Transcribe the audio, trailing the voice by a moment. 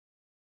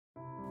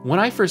When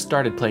I first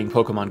started playing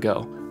Pokemon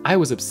Go, I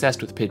was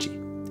obsessed with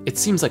Pidgey. It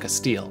seems like a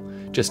steal.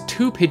 Just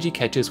 2 Pidgey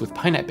catches with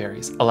Pinette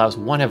Berries allows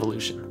 1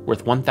 evolution,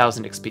 worth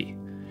 1000 XP.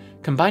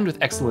 Combined with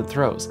excellent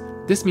throws,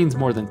 this means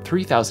more than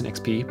 3000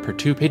 XP per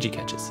 2 Pidgey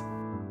catches.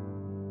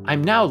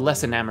 I'm now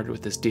less enamored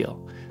with this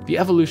deal. The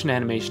evolution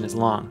animation is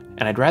long,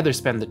 and I'd rather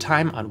spend the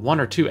time on 1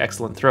 or 2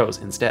 excellent throws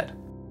instead.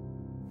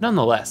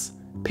 Nonetheless,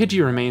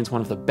 Pidgey remains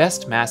one of the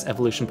best mass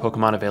evolution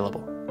Pokemon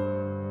available.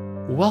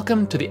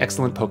 Welcome to the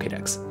Excellent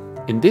Pokédex.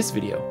 In this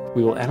video,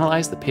 we will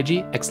analyze the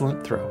Pidgey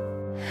Excellent throw.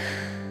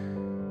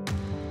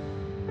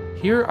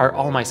 Here are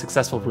all my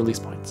successful release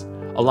points,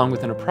 along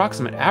with an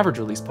approximate average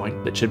release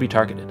point that should be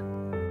targeted.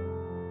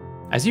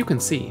 As you can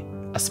see,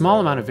 a small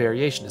amount of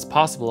variation is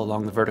possible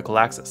along the vertical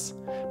axis,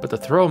 but the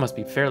throw must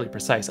be fairly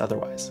precise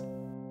otherwise.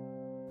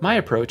 My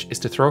approach is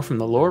to throw from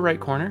the lower right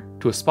corner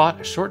to a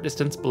spot a short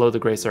distance below the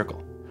gray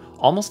circle,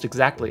 almost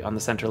exactly on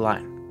the center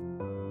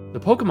line. The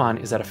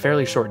Pokemon is at a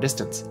fairly short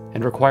distance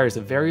and requires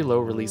a very low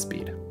release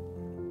speed.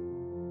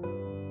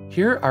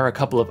 Here are a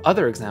couple of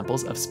other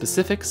examples of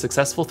specific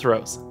successful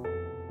throws.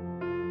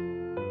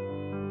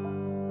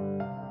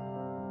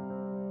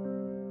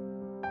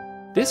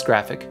 This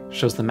graphic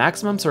shows the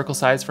maximum circle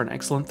size for an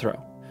excellent throw,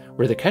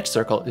 where the catch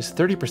circle is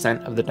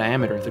 30% of the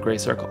diameter of the gray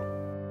circle.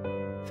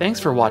 Thanks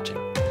for watching.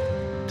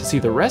 To see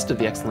the rest of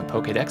the Excellent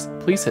Pokédex,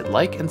 please hit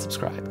like and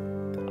subscribe.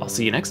 I'll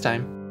see you next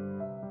time.